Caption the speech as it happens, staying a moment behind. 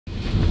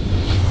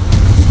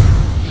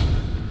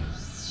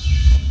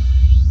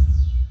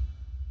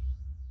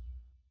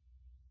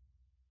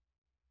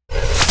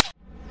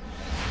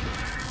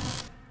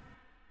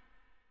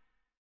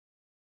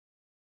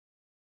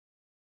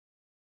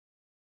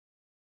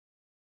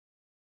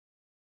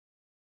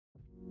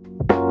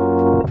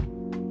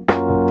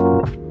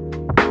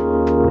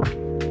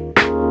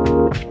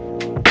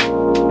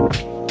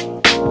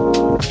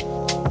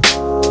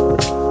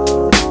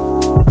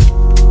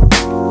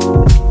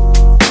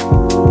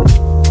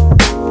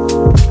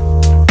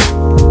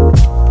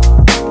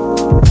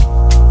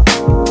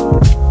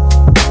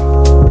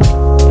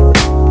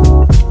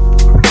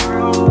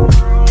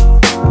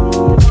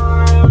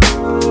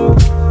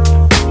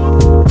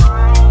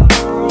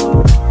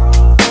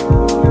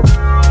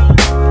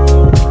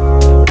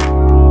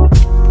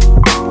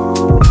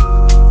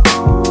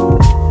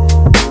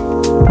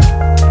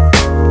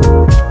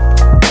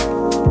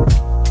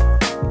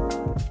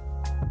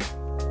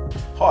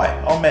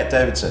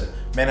Davidson,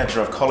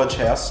 manager of College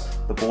House,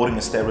 the boarding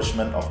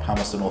establishment of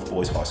Palmerston North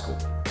Boys High School.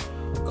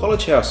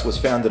 College House was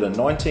founded in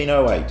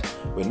 1908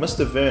 when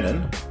Mr.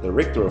 Vernon, the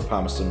rector of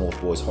Palmerston North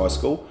Boys High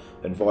School,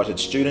 invited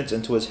students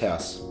into his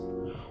house.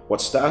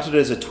 What started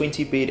as a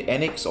 20-bed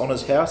annex on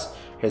his house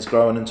has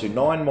grown into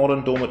 9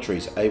 modern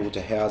dormitories able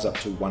to house up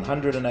to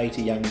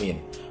 180 young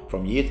men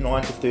from year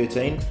 9 to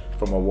 13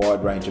 from a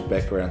wide range of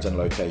backgrounds and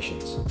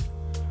locations.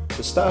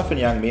 The staff and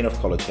young men of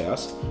College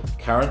House,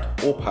 current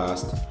or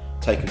past,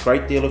 take a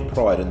great deal of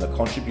pride in the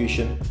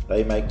contribution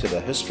they make to the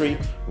history,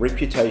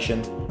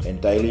 reputation and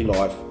daily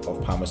life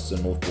of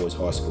Palmerston North Boys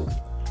High School.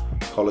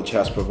 College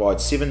House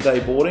provides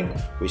 7-day boarding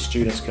where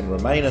students can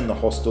remain in the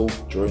hostel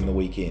during the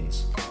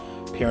weekends.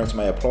 Parents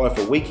may apply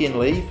for weekend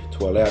leave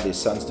to allow their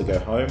sons to go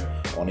home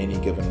on any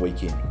given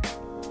weekend.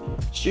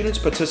 Students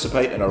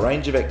participate in a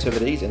range of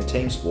activities and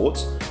team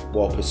sports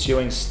while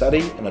pursuing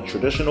study in a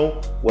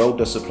traditional,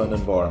 well-disciplined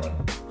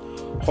environment.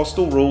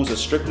 Hostel rules are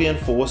strictly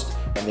enforced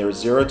and there is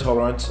zero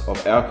tolerance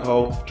of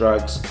alcohol,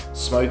 drugs,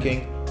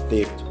 smoking,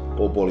 theft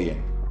or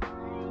bullying.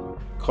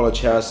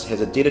 College House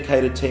has a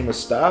dedicated team of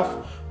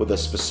staff with a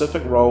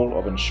specific role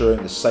of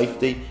ensuring the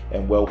safety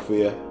and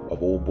welfare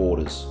of all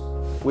boarders.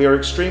 We are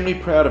extremely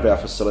proud of our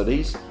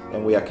facilities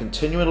and we are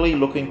continually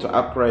looking to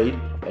upgrade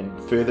and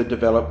further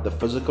develop the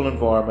physical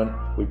environment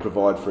we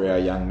provide for our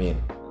young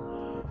men.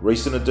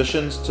 Recent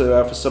additions to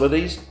our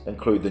facilities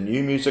include the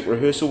new music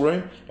rehearsal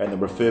room and the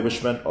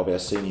refurbishment of our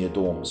senior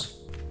dorms.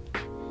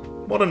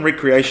 Modern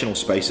recreational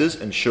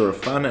spaces ensure a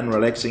fun and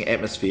relaxing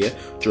atmosphere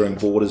during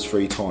boarders'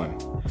 free time.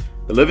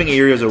 The living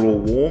areas are all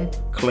warm,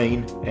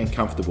 clean and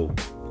comfortable.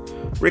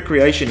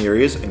 Recreation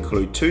areas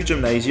include 2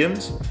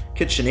 gymnasiums,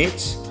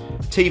 kitchenettes,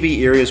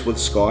 TV areas with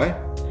Sky,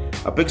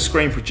 a big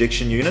screen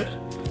projection unit,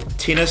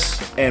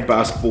 tennis and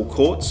basketball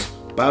courts,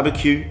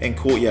 barbecue and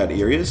courtyard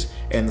areas,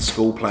 and the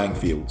school playing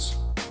fields.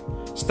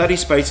 Study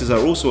spaces are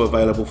also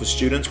available for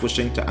students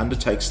wishing to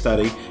undertake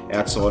study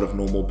outside of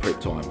normal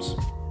prep times.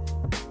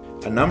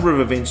 A number of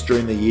events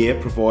during the year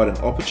provide an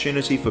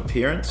opportunity for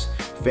parents,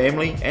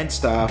 family and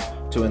staff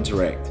to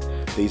interact.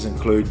 These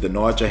include the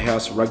Niger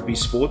House Rugby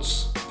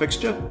Sports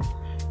fixture,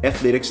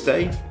 Athletics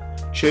Day,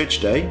 Church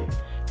Day,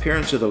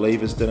 Parents of the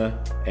Leavers Dinner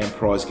and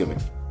prize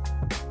giving.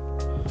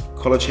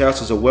 College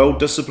House is a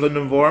well-disciplined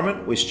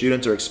environment where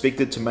students are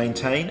expected to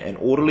maintain an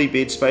orderly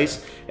bed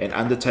space and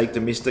undertake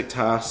domestic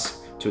tasks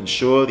to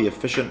ensure the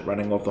efficient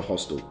running of the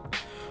hostel.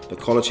 The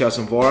College House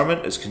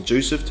environment is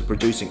conducive to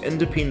producing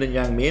independent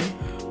young men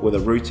with a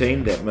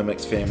routine that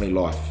mimics family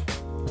life.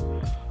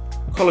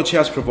 College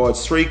House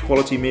provides 3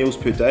 quality meals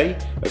per day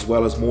as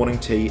well as morning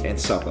tea and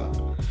supper.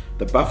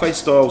 The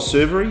buffet-style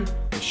servery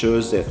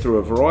ensures that through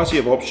a variety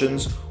of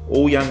options,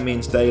 all young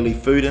men's daily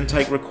food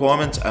intake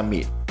requirements are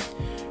met.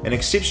 An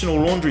exceptional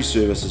laundry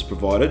service is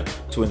provided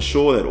to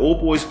ensure that all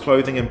boys'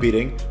 clothing and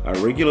bedding are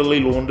regularly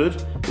laundered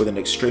with an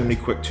extremely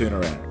quick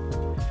turnaround.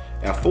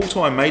 Our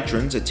full-time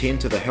matrons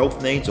attend to the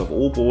health needs of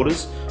all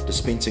boarders,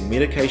 dispensing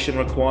medication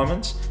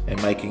requirements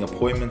and making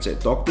appointments at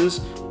doctors,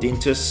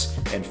 dentists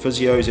and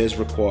physios as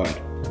required.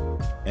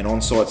 An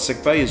on-site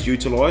sick bay is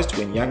utilised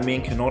when young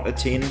men cannot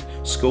attend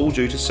school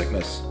due to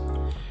sickness.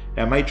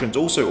 Our matrons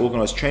also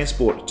organise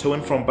transport to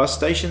and from bus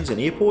stations and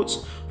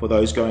airports for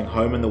those going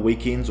home in the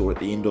weekends or at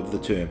the end of the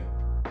term.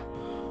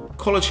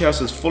 College House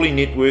is fully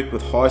networked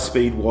with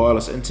high-speed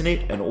wireless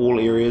internet in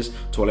all areas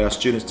to allow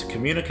students to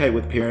communicate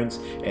with parents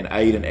and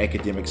aid in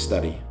academic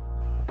study.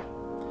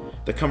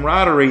 The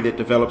camaraderie that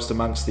develops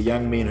amongst the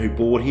young men who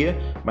board here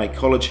make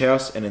College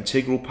House an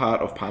integral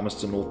part of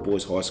Palmerston North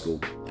Boys High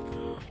School.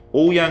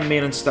 All young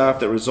men and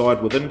staff that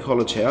reside within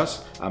College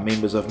House are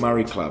members of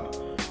Murray Club,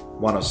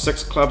 one of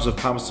 6 clubs of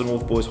Palmerston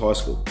North Boys High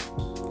School.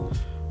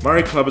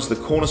 Murray Club is the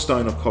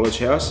cornerstone of College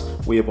House,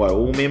 whereby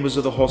all members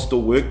of the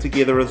hostel work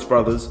together as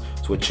brothers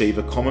to achieve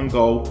a common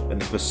goal in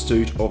the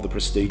pursuit of the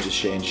prestigious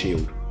Shan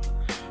Shield.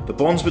 The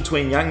bonds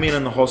between young men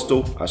in the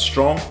hostel are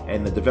strong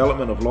and the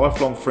development of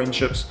lifelong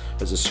friendships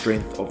is a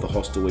strength of the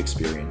hostel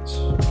experience.